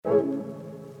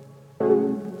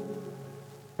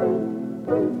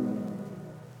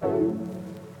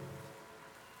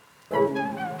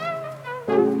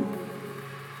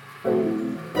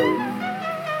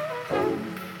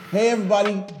Hey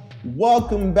everybody,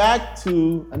 welcome back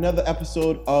to another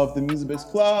episode of the Music Biz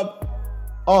Club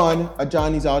on a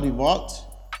Johnny's Audio Vault.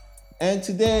 And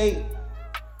today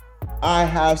I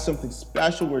have something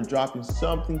special. We're dropping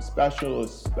something special, a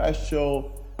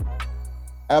special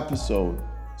episode.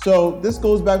 So this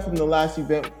goes back from the last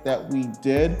event that we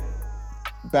did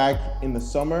back in the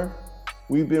summer.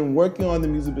 We've been working on the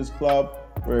Music Biz Club.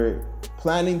 We're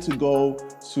planning to go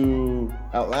to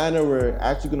Atlanta. We're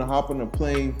actually going to hop on a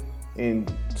plane in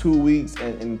 2 weeks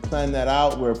and plan that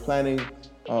out. We're planning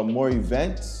more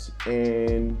events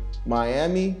in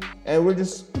Miami, and we're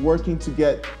just working to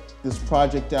get this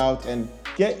project out and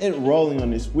get it rolling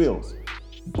on its wheels.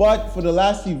 But for the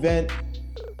last event,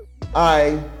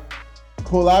 I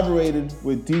collaborated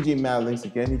with DJ Madlinks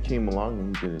again. He came along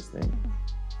and he did his thing.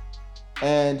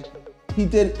 And he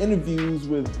did interviews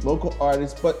with local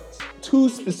artists, but two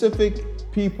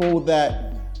specific people that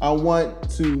I want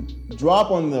to drop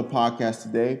on the podcast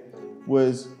today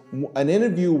was an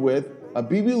interview with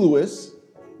BB Lewis,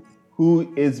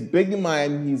 who is big in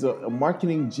Miami. He's a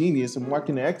marketing genius, a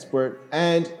marketing expert,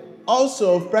 and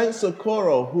also Frank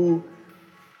Socorro, who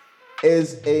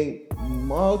is a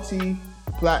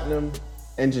multi-platinum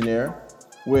engineer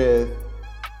with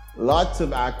lots of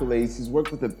accolades. He's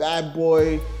worked with the Bad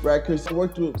Boy Records. He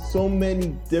worked with so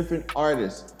many different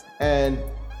artists. And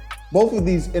both of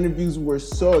these interviews were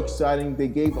so exciting. They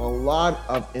gave a lot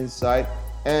of insight.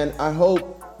 And I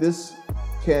hope this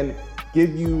can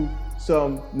give you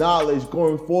some knowledge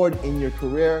going forward in your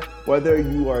career. Whether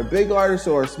you are a big artist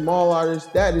or a small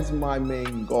artist, that is my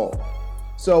main goal.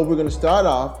 So we're going to start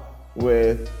off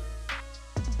with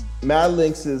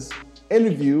Madlinks'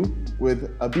 interview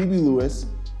with BB Lewis.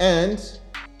 And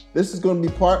this is going to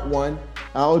be part one.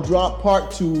 I'll drop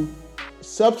part two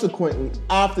subsequently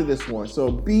after this one.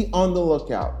 So be on the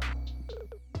lookout.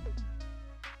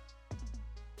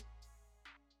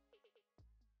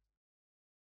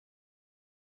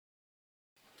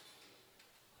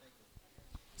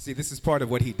 See, this is part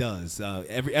of what he does.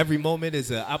 Every moment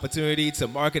is an opportunity to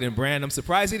market and brand. I'm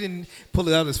surprised he didn't pull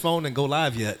it out of his phone and go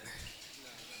live yet.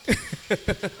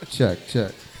 Check.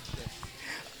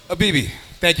 BB,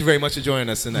 thank you very much for joining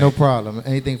us tonight. No problem.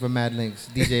 Anything for Madlinks,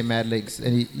 DJ Madlinks.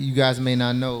 And you guys may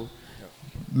not know,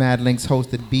 Madlinks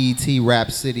hosted BET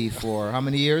Rap City for how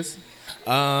many years?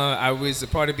 I was a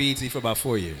part of BET for about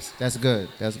 4 years. That's good.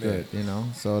 You know.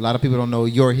 So a lot of people don't know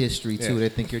your history too. Yeah. They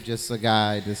think you're just a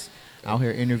guy just out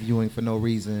here interviewing for no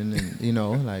reason, and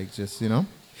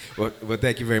Well,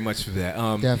 thank you very much for that.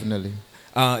 Definitely.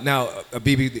 Now,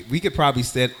 BB, we could probably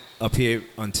sit up here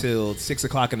until 6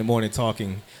 o'clock in the morning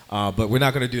talking, but we're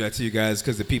not going to do that to you guys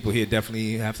because the people here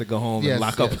definitely have to go home and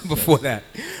lock up before that.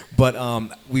 But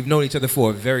we've known each other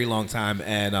for a very long time,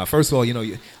 and first of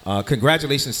all,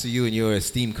 congratulations to you and your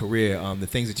esteemed career. The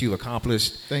things that you've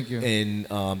accomplished Thank you. in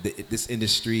this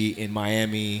industry in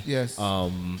Miami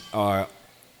are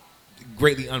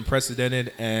greatly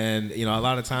unprecedented, and a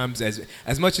lot of times,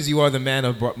 as much as you are the man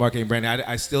of marketing brand,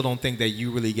 I still don't think that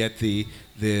you really get the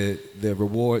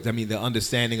rewards. I mean, the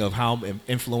understanding of how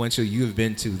influential you have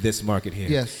been to this market here.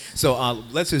 Yes. So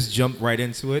let's just jump right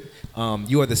into it.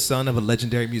 You are the son of a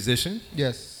legendary musician.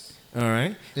 Yes. All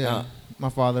right. Yeah. My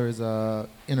father is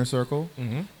Inner Circle.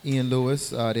 Mm-hmm. Ian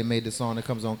Lewis. They made the song that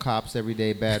comes on Cops every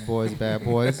day. Bad Boys, Bad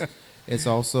Boys. It's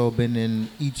also been in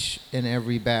each and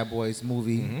every Bad Boys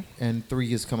movie, and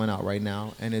 3 is coming out right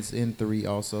now, and it's in 3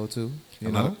 also too.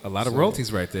 A lot of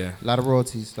royalties right there. A lot of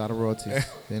royalties.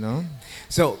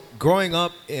 So growing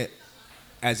up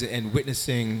and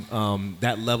witnessing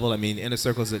that level, I mean, Inner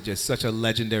Circle is just such a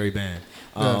legendary band.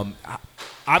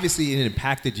 Obviously, it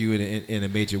impacted you in a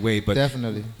major way, but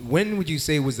definitely. When would you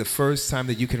say was the first time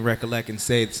that you can recollect and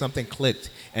say something clicked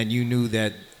and you knew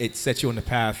that it set you on the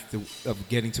path of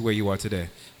getting to where you are today?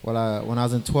 Well, when I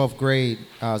was in 12th grade,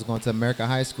 I was going to American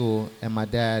High School, and my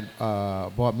dad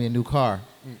bought me a new car.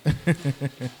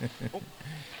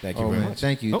 Thank you very much.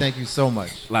 Thank you. Thank you so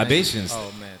much. Libations.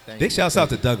 Oh, man. Thank Big you. shouts out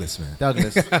to Douglas, man.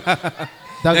 Douglas.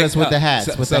 Douglas with the hats.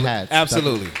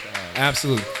 Absolutely.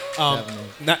 Absolutely.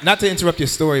 Not to interrupt your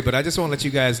story, but I just want to let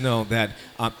you guys know that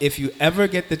if you ever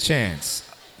get the chance,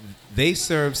 they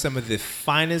serve some of the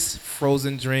finest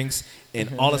frozen drinks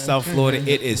in all of South Florida.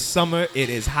 It is summer. It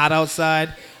is hot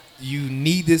outside. You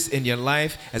need this in your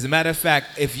life. As a matter of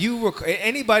fact, if you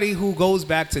anybody who goes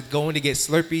back to going to get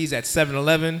Slurpees at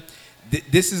 7-Eleven,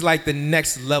 this is like the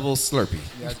next level Slurpee.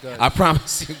 Yeah, I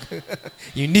promise you.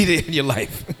 You need it in your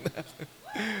life.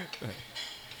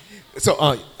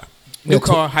 So, new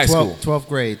car, high school.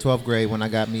 12th grade when I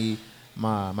got me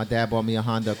my dad bought me a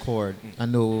Honda Accord. I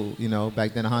knew,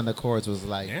 back then the Honda Accords was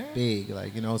like big,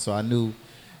 so I knew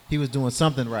he was doing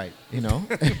something right, you know.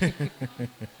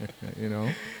 You know,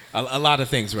 A lot of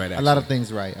things right. Actually. a lot of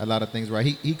things right. A lot of things right.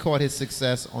 He caught his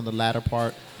success on the latter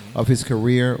part of his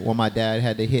career when my dad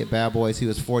had to hit Bad Boys. He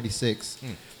was 46.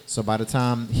 So by the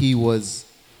time he was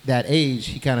that age,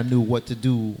 he kind of knew what to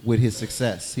do with his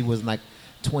success. He wasn't like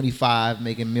 25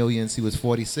 making millions. He was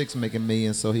 46 making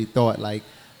millions. So he thought like,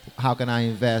 how can I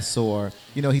invest? Or,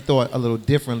 you know, he thought a little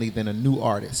differently than a new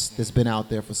artist that's been out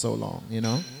there for so long, you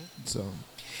know? So.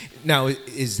 Now,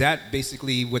 is that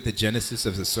basically what the genesis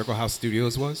of the Circle House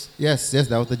Studios was? Yes,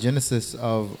 that was the genesis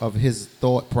of his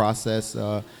thought process.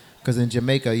 Because in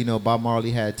Jamaica, you know, Bob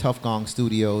Marley had Tough Gong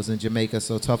Studios in Jamaica.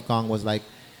 So Tough Gong was like,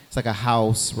 it's like a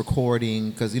house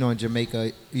recording. Because, you know, in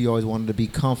Jamaica, you always wanted to be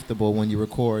comfortable when you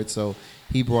record. So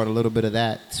he brought a little bit of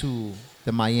that to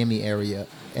the Miami area.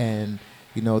 And,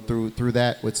 you know, through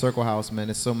that with Circle House, man,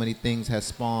 there's so many things has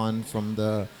spawned from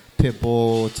the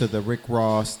Pitbull to the Rick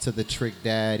Ross to the Trick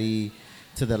Daddy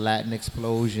to the Latin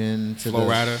Explosion to Flo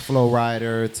the Rida. Flo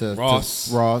Rida to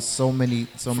Ross. so many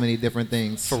different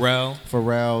things.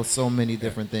 Pharrell, so many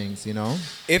different things, you know.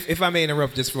 If I may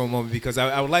interrupt just for a moment, because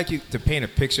I would like you to paint a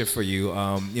picture for you.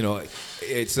 You know,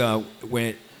 it's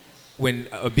when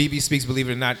a BB speaks, believe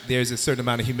it or not, there's a certain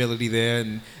amount of humility there,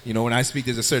 and you know, when I speak,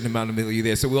 there's a certain amount of humility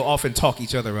there. So we'll often talk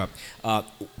each other up.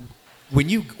 When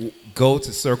you go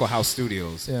to Circle House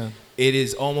Studios,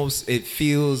 it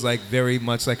feels like very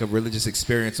much like a religious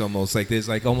experience almost. Like there's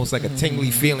like almost like a tingly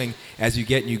feeling as you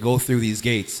get and you go through these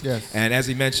gates. Yes. And as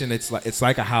you mentioned, it's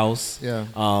like a house. Yeah.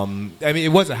 I mean,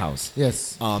 it was a house.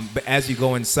 Yes. But as you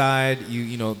go inside,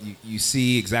 you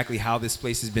see exactly how this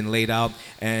place has been laid out,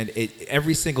 and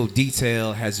every single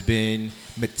detail has been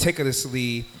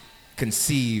meticulously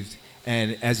conceived.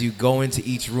 And as you go into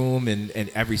each room and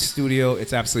every studio,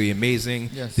 it's absolutely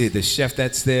amazing. Yes. The chef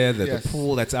that's there, the Yes.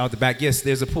 pool that's out the back. Yes,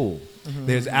 there's a pool.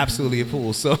 There's absolutely a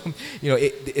pool. So, you know,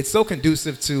 it's so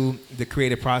conducive to the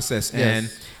creative process. Yes.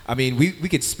 And, I mean, we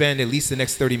could spend at least the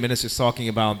next 30 minutes just talking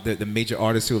about the major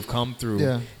artists who have come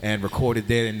through and recorded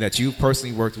there and that you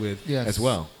personally worked with as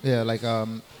well. Yeah,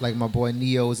 like my boy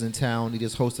Neo's in town. He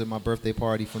just hosted my birthday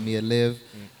party for me at Live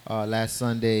last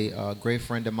Sunday. A great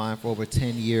friend of mine for over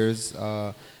 10 years.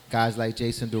 Guys like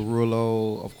Jason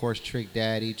Derulo, of course, Trick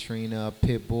Daddy, Trina,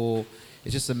 Pitbull.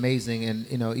 It's just amazing. And,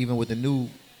 you know, even with the new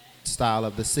style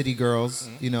of the City Girls,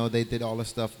 you know, they did all the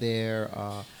stuff there.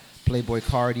 Playboy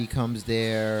Cardi comes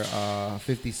there,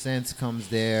 50 Cent comes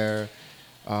there,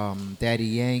 Daddy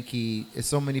Yankee. It's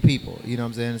so many people, you know what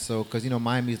I'm saying? So, because, you know,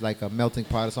 Miami's like a melting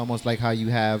pot. It's almost like how you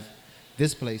have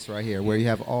this place right here, where you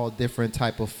have all different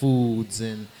type of foods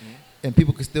and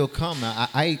people can still come.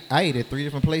 I ate at 3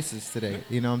 different places today,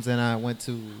 you know what I'm saying? I went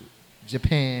to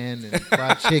Japan and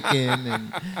fried chicken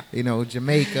and, you know,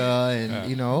 Jamaica and,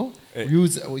 you know,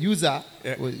 Yuzu,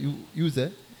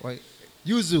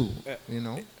 you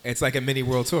know. It's like a mini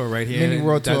world tour right here. Mini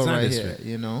world tour Downtown right District.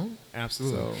 here, you know.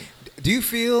 Absolutely. So, do you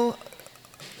feel,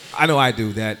 I know I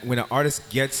do, that when an artist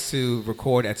gets to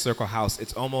record at Circle House,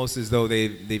 it's almost as though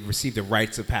they've received the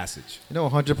rites of passage? No,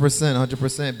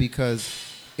 100%, because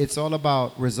it's all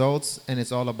about results and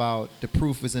it's all about the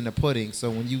proof is in the pudding. So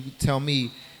when you tell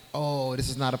me, oh, this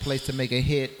is not a place to make a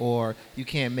hit, or you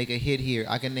can't make a hit here,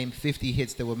 I can name 50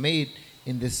 hits that were made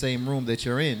in this same room that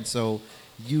you're in. So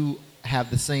you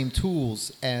have the same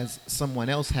tools as someone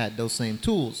else had those same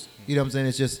tools. You know what I'm saying?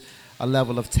 It's just a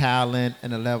level of talent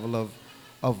and a level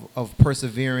of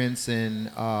perseverance and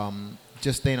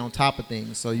just staying on top of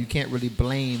things. So you can't really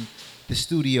blame the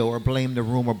studio or blame the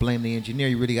room or blame the engineer.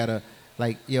 You really got to,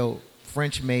 like,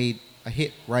 French made a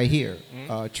hit right here.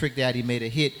 Trick Daddy made a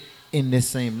hit in this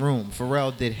same room.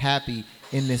 Pharrell did Happy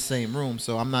in this same room.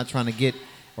 So I'm not trying to get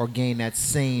or gain that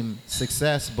same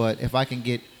success, but if I can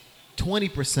get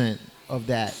 20% of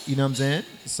that, you know what I'm saying?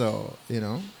 So, you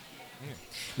know.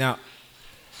 Now,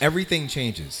 everything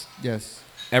changes. Yes.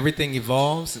 Everything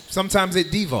evolves. Sometimes it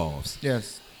devolves.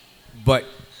 Yes. But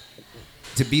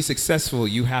to be successful,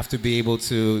 you have to be able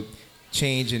to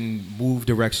change and move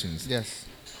directions. Yes.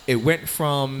 It went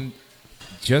from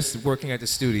just working at the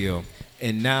studio,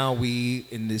 and now we,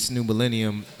 in this new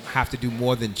millennium, have to do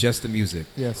more than just the music.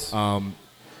 Yes.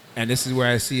 And this is where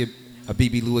I see a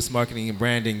BB Lewis marketing and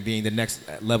branding being the next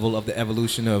level of the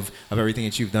evolution of everything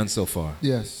that you've done so far.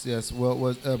 Yes. Well, it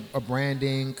was a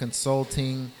branding,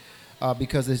 consulting,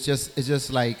 because it's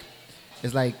just like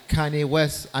Kanye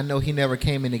West. I know he never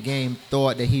came in the game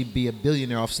thought that he'd be a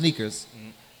billionaire off sneakers.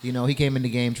 You know, he came in the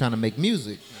game trying to make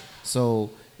music.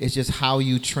 So it's just how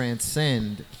you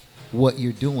transcend what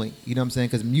you're doing. You know what I'm saying?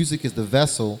 Because music is the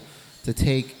vessel to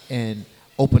take and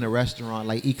open a restaurant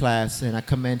like E-Class, and I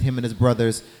commend him and his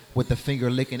brothers with the finger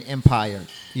licking empire.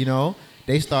 You know,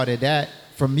 they started that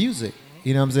from music.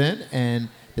 You know what I'm saying? And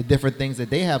the different things that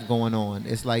they have going on.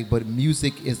 It's like, but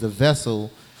music is the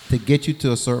vessel to get you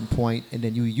to a certain point, and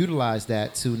then you utilize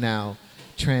that to now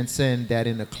transcend that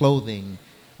into clothing,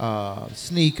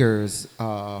 sneakers,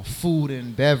 food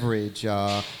and beverage,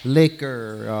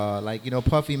 liquor. Like, you know,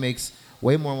 Puffy makes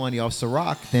way more money off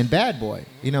Ciroc than Bad Boy.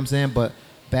 You know what I'm saying? But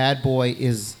Bad Boy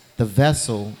is the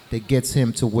vessel that gets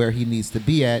him to where he needs to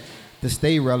be at, to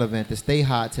stay relevant, to stay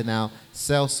hot, to now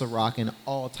sell Ciroc in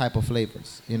all type of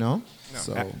flavors, you know? No,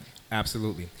 So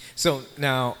absolutely. So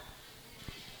now,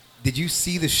 did you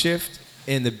see the shift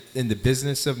in the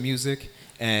business of music,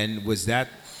 and was that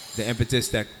the impetus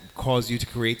that caused you to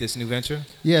create this new venture?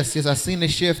 yes, I seen the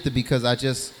shift because I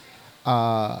just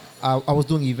I was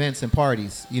doing events and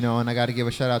parties, you know, and I got to give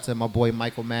a shout out to my boy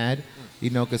Michael Mad,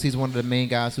 you know, because he's one of the main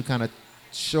guys who kind of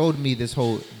showed me this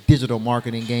whole digital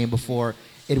marketing game before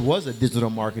it was a digital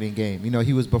marketing game. You know,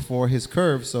 he was before his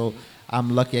curve, so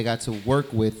I'm lucky I got to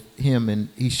work with him, and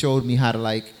he showed me how to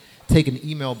like take an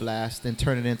email blast and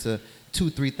turn it into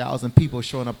 2,000-3,000 people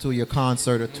showing up to your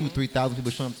concert, or 2,000-3,000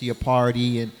 people showing up to your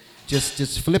party, and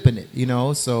just flipping it, you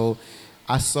know. So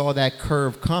I saw that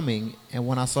curve coming, and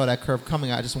when I saw that curve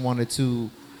coming, I just wanted to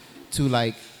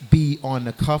like be on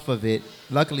the cuff of it.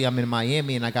 Luckily, I'm in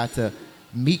Miami, and I got to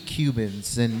meet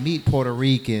Cubans and meet Puerto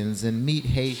Ricans and meet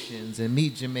Haitians and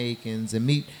meet Jamaicans and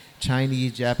meet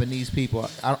Chinese, Japanese people.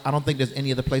 I don't think there's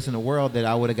any other place in the world that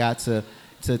I would have got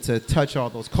to touch all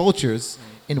those cultures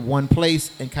in one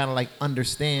place and kind of like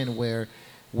understand where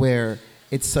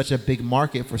it's such a big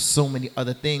market for so many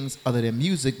other things other than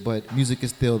music, but music is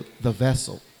still the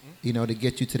vessel, you know, to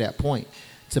get you to that point,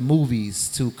 to movies,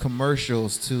 to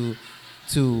commercials, to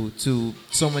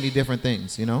so many different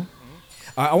things, you know?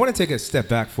 I want to take a step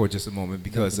back for just a moment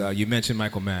because you mentioned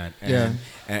Michael Mann. And, Yeah.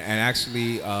 and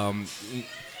actually,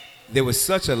 there was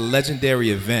such a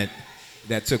legendary event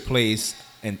that took place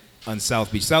on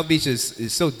South Beach. South Beach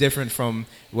is so different from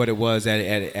what it was at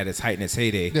its height and its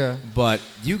heyday. Yeah. But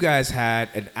you guys had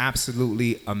an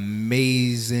absolutely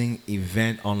amazing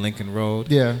event on Lincoln Road.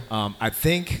 Yeah. I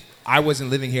think I wasn't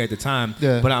living here at the time,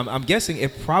 Yeah. but I'm guessing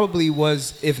it probably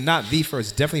was, if not the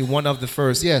first, definitely one of the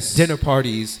first Yes. dinner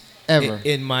parties Ever.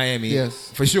 in Miami.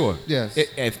 Yes. For sure. Yes.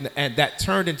 And that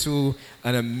turned into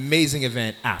an amazing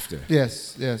event after.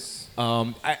 Yes.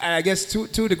 I guess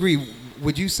to a degree,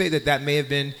 would you say that may have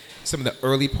been some of the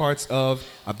early parts of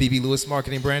BB Lewis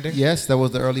Marketing Branding? Yes, that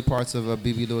was the early parts of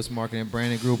BB Lewis Marketing and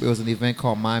Branding Group. It was an event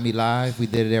called Miami Live. We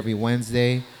did it every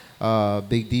Wednesday.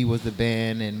 Big D was the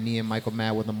band, and me and Michael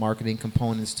Matt were the marketing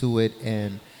components to it.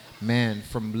 And man,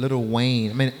 from Lil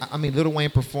Wayne, I mean, Lil Wayne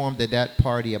performed at that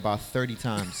party about 30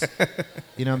 times.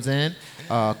 You know what I'm saying?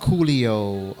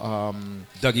 Coolio,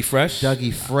 Dougie Fresh.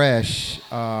 Dougie Fresh.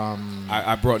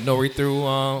 I brought Nori through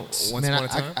once upon a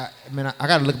time. I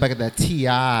got to look back at that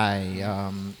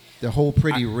T.I., the whole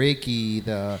Pretty Ricky,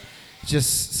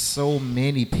 just so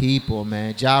many people,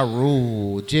 man. Ja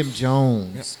Rule, Jim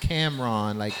Jones,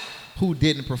 Cameron, like who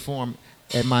didn't perform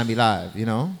at Miami Live, you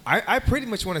know? I pretty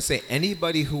much want to say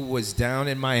anybody who was down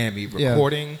in Miami Yeah.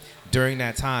 recording during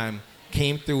that time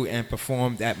came through and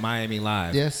performed at Miami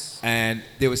Live. Yes. And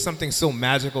there was something so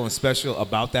magical and special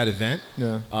about that event.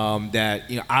 Yeah.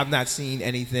 That I've not seen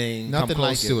anything Nothing come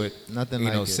close like to it. it. Nothing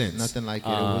like it. Since. Nothing like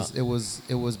it.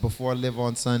 It was before Live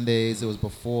on Sundays. It was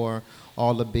before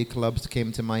all the big clubs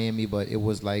came to Miami, but it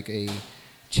was like a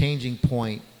changing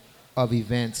point of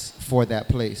events for that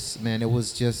place. Man, it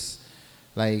was just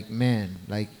like, man,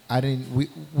 like we didn't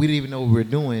even know what we were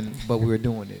doing, but we were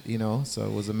doing it, you know? So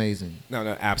it was amazing.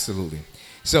 No, absolutely.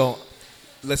 So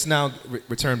let's now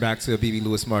return back to BB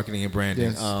Lewis Marketing and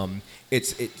Branding.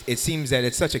 Yes. It seems that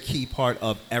it's such a key part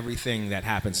of everything that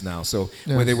happens now. So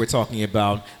Yes. whether we're talking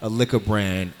about a liquor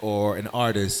brand or an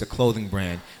artist, a clothing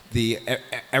brand,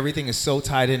 everything is so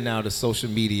tied in now to social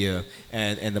media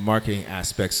and the marketing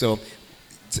aspect. So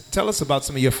tell us about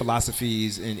some of your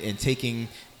philosophies in taking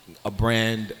a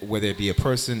brand, whether it be a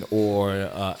person or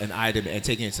an item, and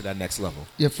taking it to that next level.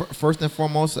 Yeah, first and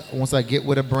foremost, once I get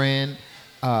with a brand,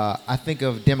 I think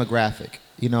of demographic.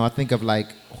 You know, I think of like,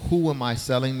 who am I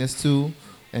selling this to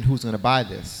and who's going to buy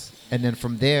this? And then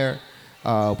from there,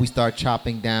 we start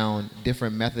chopping down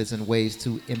different methods and ways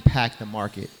to impact the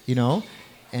market, you know?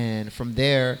 And from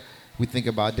there, we think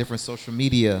about different social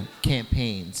media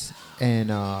campaigns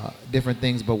and different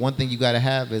things. But one thing you got to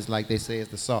have is, like they say, is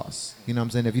the sauce. You know what I'm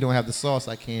saying? If you don't have the sauce,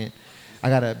 I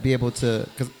got to be able to,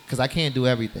 because I can't do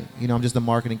everything. You know, I'm just a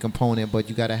marketing component, but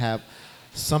you got to have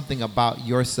something about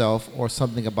yourself or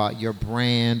something about your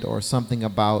brand or something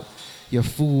about your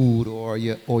food or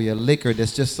your liquor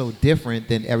that's just so different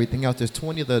than everything else. There's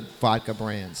 20 other vodka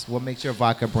brands. What makes your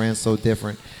vodka brand so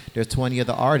different? There's 20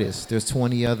 other artists. There's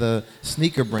 20 other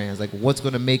sneaker brands. Like, what's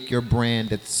going to make your brand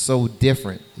that's so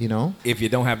different, you know? If you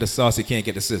don't have the sauce, you can't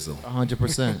get the sizzle.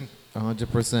 100%.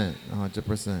 100%.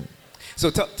 100%. So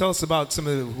tell us about some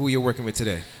of who you're working with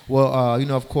today. Well, you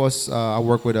know, of course, I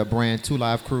work with a brand, Two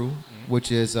Live Crew,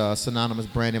 which is a synonymous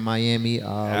brand in Miami.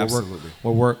 Absolutely.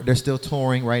 They're still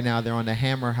touring right now. They're on the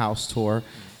Hammer House tour.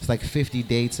 It's like 50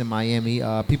 dates in Miami.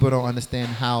 People don't understand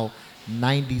how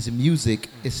 90s music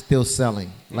is still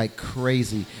selling like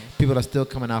crazy. People are still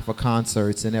coming out for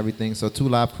concerts and everything. So Two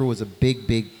Live Crew is a big,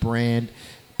 big brand.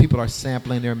 People are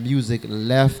sampling their music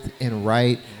left and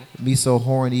right. Me So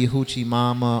Horny, Hoochie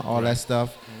Mama, all that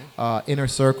stuff. Inner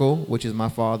Circle, which is my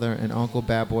father and uncle,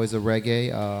 Bad Boys of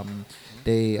Reggae.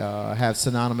 They have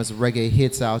synonymous reggae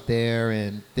hits out there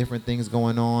and different things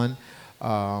going on.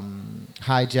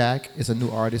 Hijack is a new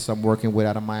artist I'm working with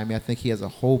out of Miami. I think he has a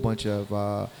whole bunch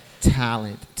of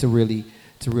talent to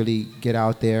really get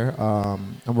out there.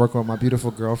 I'm working with my beautiful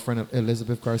girlfriend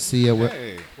Elizabeth Garcia with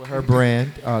her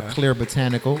brand, Clear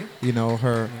Botanical. You know,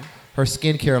 her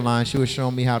skincare line. She was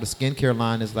showing me how the skincare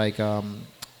line is like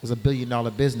was $1 billion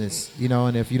business. You know,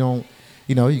 and if you don't,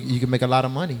 you know, you can make a lot of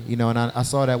money. You know, and I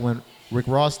saw that when Rick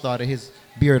Ross started his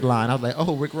beard line. I was like,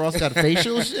 oh, Rick Ross got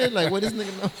facial shit? Like, what is this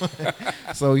nigga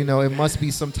know? So, you know, it must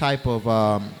be some type of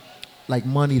like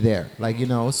money there, like, you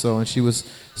know. So, and she was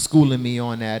schooling me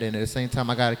on that, and at the same time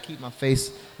I gotta keep my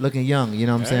face looking young, you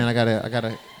know what I'm saying? I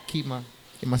gotta keep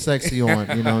my sexy on,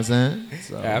 you know what I'm saying?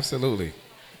 So. Absolutely.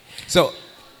 So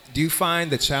do you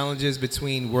find the challenges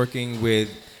between working with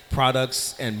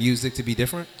products and music to be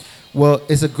different? Well,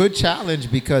 it's a good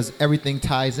challenge because everything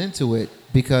ties into it.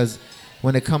 Because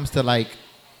when it comes to like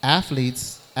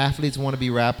athletes want to be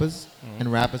rappers,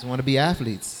 and rappers want to be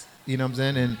athletes. You know what I'm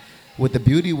saying? And with the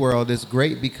beauty world, it's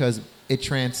great because it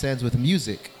transcends with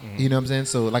music. You know what I'm saying?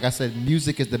 So like I said,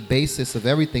 music is the basis of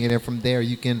everything, and then from there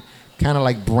you can kind of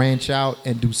like branch out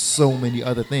and do so many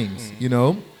other things. You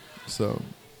know? So.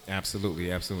 Absolutely.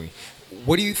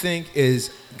 What do you think is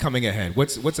coming ahead?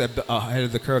 What's ahead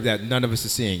of the curve that none of us are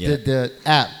seeing yet? The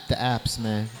apps,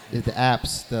 man. The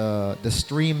apps, the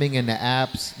streaming and the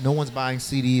apps. No one's buying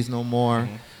CDs no more.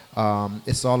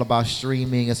 It's all about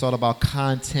streaming. It's all about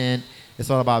content. It's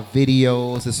all about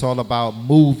videos. It's all about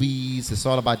movies. It's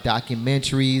all about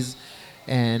documentaries.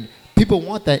 And people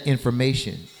want that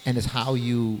information. And it's how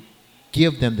you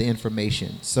give them the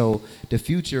information. So the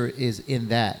future is in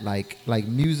that. Like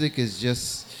music is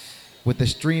just, with the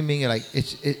streaming, like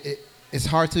it's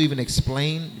hard to even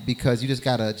explain because you just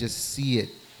gotta just see it.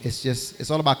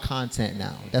 It's all about content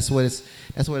now. That's what it's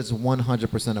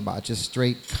 100% about. Just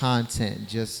straight content.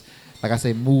 Just like I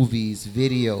say, movies,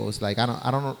 videos. Like I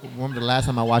don't remember the last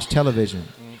time I watched television.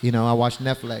 You know, I watch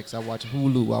Netflix, I watch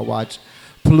Hulu, I watch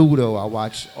Pluto, I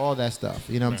watch all that stuff.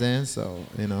 You know what I'm saying? So,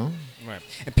 you know. Right.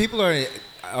 And people are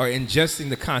ingesting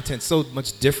the content so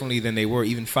much differently than they were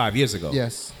even 5 years ago.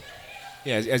 Yes.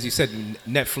 Yeah, as you said,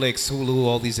 Netflix, Hulu,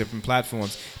 all these different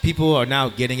platforms, people are now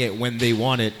getting it when they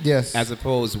want it, yes, as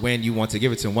opposed when you want to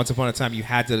give it to them. Once upon a time, you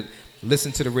had to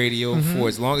listen to the radio for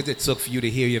as long as it took for you to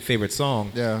hear your favorite song,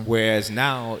 whereas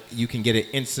now you can get it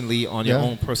instantly on your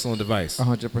own personal device.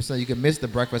 100%. You can miss the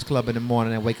Breakfast Club in the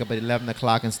morning and wake up at 11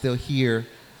 o'clock and still hear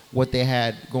what they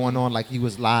had going on like you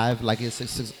was live, like it's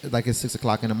 6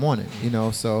 o'clock in the morning, you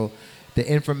know, so... The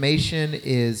information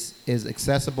is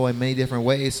accessible in many different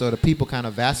ways, so the people kind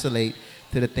of vacillate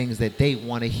to the things that they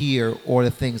want to hear or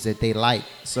the things that they like.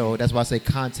 So that's why I say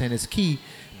content is key,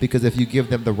 because if you give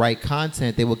them the right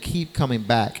content, they will keep coming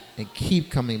back, and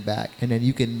then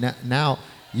you can now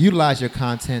utilize your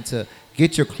content to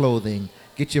get your clothing,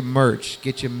 get your merch,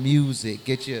 get your music,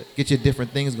 get your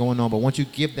different things going on. But once you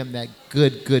give them that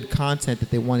good content that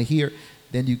they want to hear,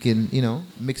 then you can, you know,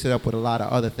 mix it up with a lot of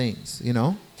other things, you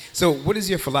know? So what is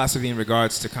your philosophy in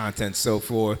regards to content? So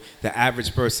for the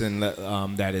average person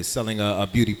that is selling a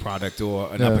beauty product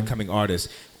or an up-and-coming artist,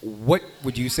 what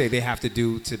would you say they have to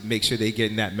do to make sure they're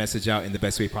getting that message out in the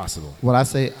best way possible? Well, I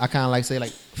kind of say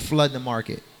flood the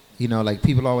market. You know, like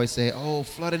people always say, oh,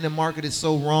 flooding the market is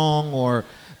so wrong, or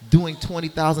doing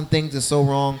 20,000 things is so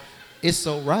wrong. It's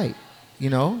so right, you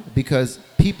know, because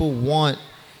people want,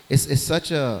 it's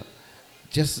such a,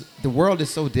 just the world is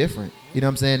so different, you know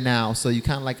what I'm saying, now. So you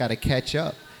kind of like got to catch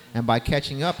up. And by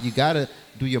catching up, you got to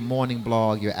do your morning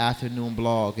blog, your afternoon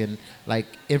blog. And like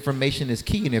information is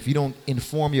key. And if you don't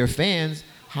inform your fans,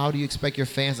 how do you expect your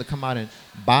fans to come out and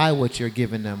buy what you're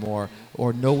giving them or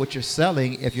know what you're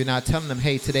selling if you're not telling them,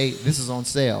 hey, today this is on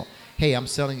sale? hey, I'm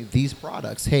selling these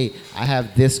products. Hey, I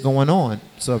have this going on.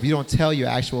 So if you don't tell your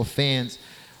actual fans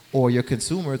or your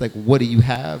consumers, like, what do you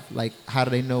have? Like, how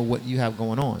do they know what you have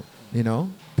going on? You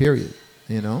know, period.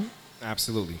 You know?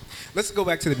 Absolutely. Let's go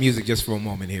back to the music just for a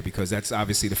moment here, because that's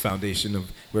obviously the foundation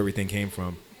of where everything came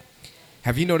from.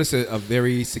 Have you noticed a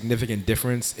very significant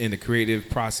difference in the creative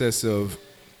process of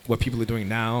what people are doing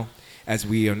now, as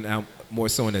we are now more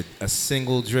so in a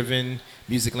single-driven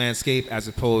music landscape as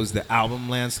opposed to the album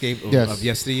landscape of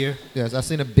yesteryear? Yes, I've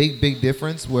seen a big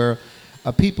difference where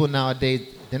people nowadays,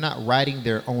 they're not writing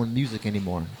their own music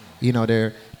anymore. You know,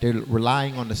 they're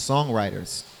relying on the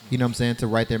songwriters, you know what I'm saying, to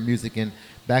write their music. And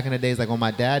back in the days, like when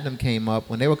my dad and them came up,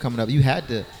 when they were coming up,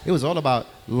 it was all about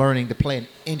learning to play an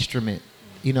instrument,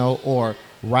 you know, or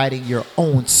writing your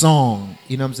own song,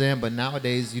 you know what I'm saying? But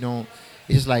nowadays, you don't,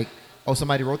 it's just like, oh,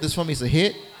 somebody wrote this for me, it's a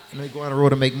hit, and they go on the road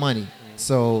to make money.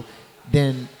 So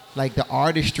then, like, the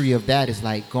artistry of that is,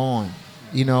 like, gone,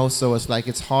 you know? So it's like,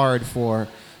 it's hard for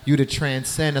you to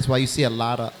transcend. That's why you see a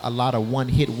lot of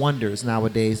one-hit wonders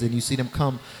nowadays, and you see them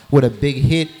come with a big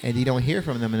hit, and you don't hear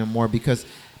from them anymore because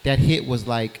that hit was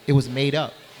like, it was made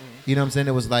up. You know what I'm saying?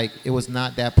 It was like, it was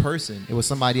not that person. It was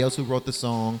somebody else who wrote the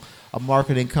song, a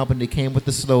marketing company that came with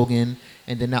the slogan,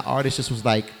 and then that artist just was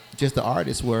like, just the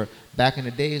artist. Where back in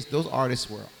the days, those artists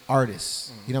were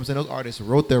artists. You know what I'm saying? Those artists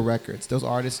wrote their records. Those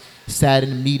artists sat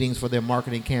in meetings for their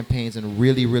marketing campaigns and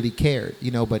really cared,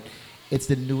 you know, but it's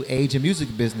the new age of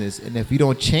music business. And if you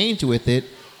don't change with it,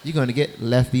 you're going to get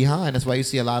left behind. That's why you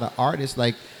see a lot of artists,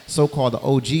 like so-called the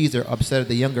OGs, are upset at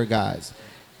the younger guys.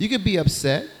 You could be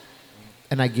upset,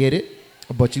 and I get it,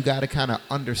 but you got to kind of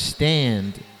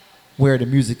understand where the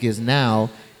music is now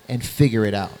and figure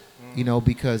it out, you know,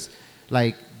 because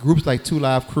like groups like 2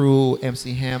 Live Crew,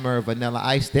 MC Hammer, Vanilla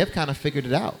Ice, they've kind of figured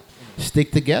it out.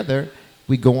 Stick together,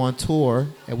 we go on tour,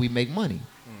 and we make money,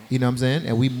 you know what I'm saying?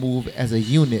 And we move as a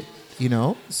unit, you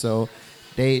know? So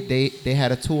they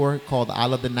had a tour called the I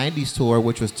Love the 90s tour,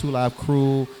 which was 2 Live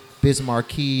Crew, Biz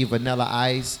Markie, Vanilla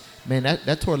Ice. Man,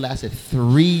 that tour lasted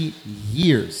 3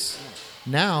 years.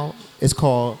 Now it's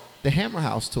called the Hammer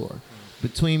House Tour.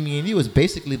 Between Me and You is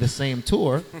basically the same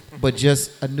tour, but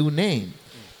just a new name,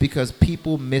 because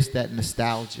people miss that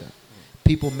nostalgia.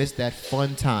 People miss that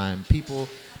fun time. People,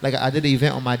 like I did an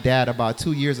event on my dad about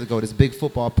 2 years ago. This big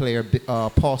football player,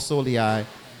 Paul Soliai,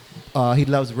 he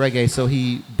loves reggae, so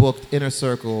he booked Inner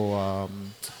Circle,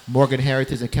 Morgan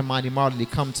Heritage, and Kemani Marley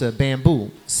to come to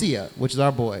Bamboo, Sia, which is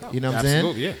our boy. You know what I'm saying?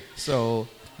 Absolutely, yeah. So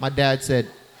my dad said,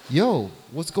 "Yo,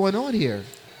 what's going on here?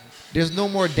 There's no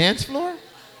more dance floor?"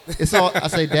 It's all, I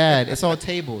say, Dad, it's all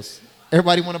tables.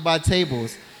 Everybody want to buy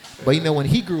tables. But you know, when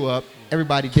he grew up,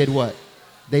 everybody did what?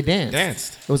 They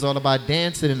danced. It was all about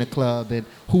dancing in the club and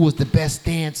who was the best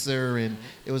dancer, and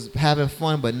it was having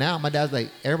fun. But now my dad's like,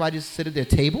 everybody just sit at their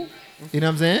table. You know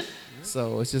what I'm saying?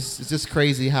 So it's just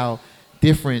crazy how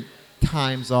different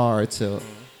times are to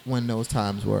when those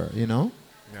times were, you know?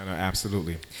 No,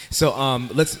 absolutely. So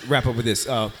let's wrap up with this.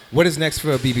 What is next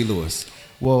for BB Lewis?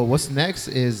 Well, what's next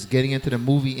is getting into the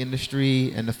movie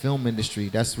industry and the film industry.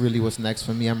 That's really what's next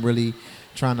for me. I'm really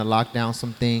trying to lock down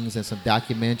some things and some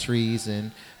documentaries,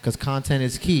 and because content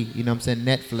is key. You know what I'm saying?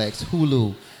 Netflix,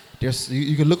 Hulu.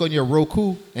 You can look on your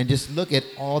Roku and just look at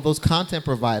all those content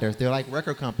providers. They're like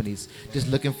record companies, just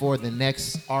looking for the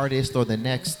next artist or the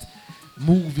next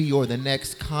movie or the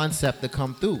next concept to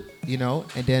come through, you know?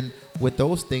 And then with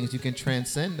those things, you can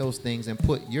transcend those things and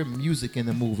put your music in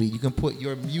the movie. You can put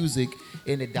your music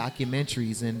in the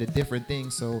documentaries and the different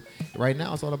things. So right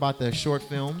now, it's all about the short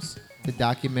films, the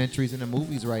documentaries, and the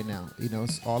movies right now. You know,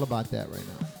 it's all about that right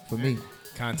now for me.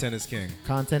 Content is king.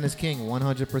 Content is king,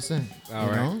 100%. All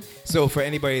right. Know? So for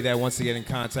anybody that wants to get in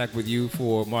contact with you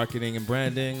for marketing and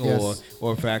branding, Yes.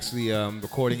 or for actually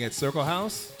recording at Circle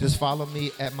House, just follow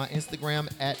me at my Instagram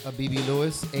at Abebe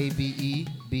Lewis, ABEBELEWIS,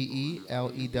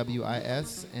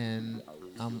 and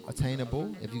I'm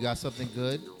attainable. If you got something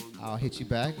good, I'll hit you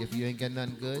back. If you ain't got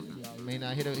nothing good, you may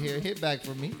not hear a hit back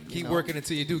from me. keep working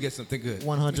until you do get something good.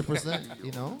 100%,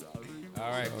 you know? All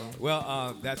right.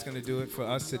 Well, that's going to do it for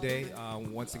us today.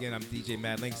 Once again, I'm DJ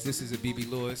Mad Links. This is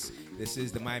BB Lewis. This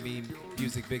is the Miami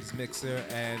Music Bigs Mixer.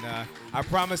 And I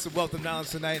promised a wealth of knowledge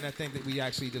tonight, and I think that we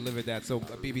actually delivered that. So,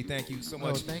 BB, thank you so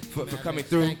much for coming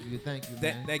through. Thank you,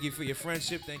 man. Thank you for your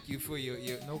friendship. Thank you for your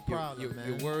No problem, your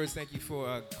man. words. Thank you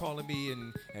for calling me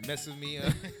and messing with me.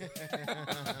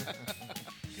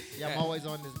 Yeah, I'm always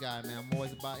on this guy, man. I'm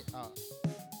always about...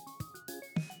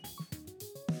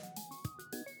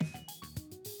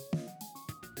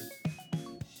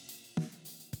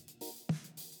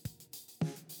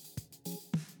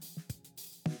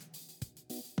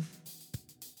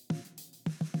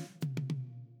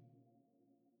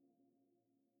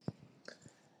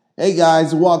 Hey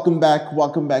guys, welcome back.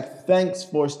 Welcome back. Thanks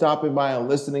for stopping by and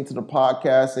listening to the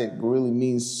podcast. It really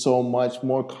means so much.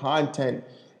 More content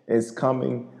is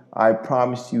coming. I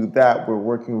promise you that. We're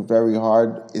working very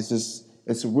hard.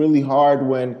 It's really hard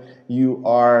when you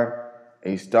are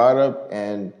a startup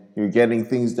and you're getting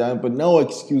things done, but no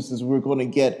excuses. We're going to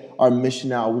get our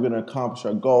mission out. We're going to accomplish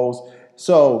our goals.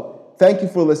 So thank you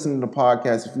for listening to the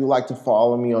podcast. If you'd like to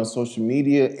follow me on social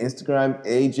media, Instagram,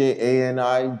 AJANIGEE,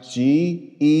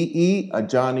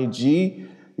 Ajani G.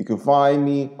 You can find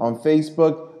me on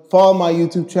Facebook. Follow my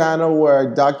YouTube channel where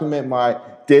I document my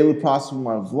daily process with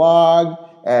my vlog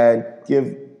and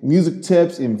give music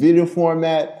tips in video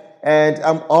format. And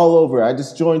I'm all over. I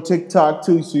just joined TikTok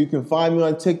too, so you can find me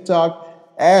on TikTok.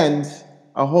 And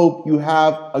I hope you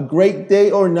have a great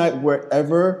day or night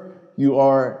wherever you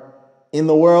are in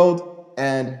the world,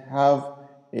 and have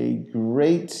a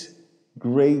great,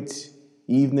 great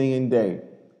evening and day.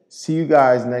 See you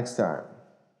guys next time.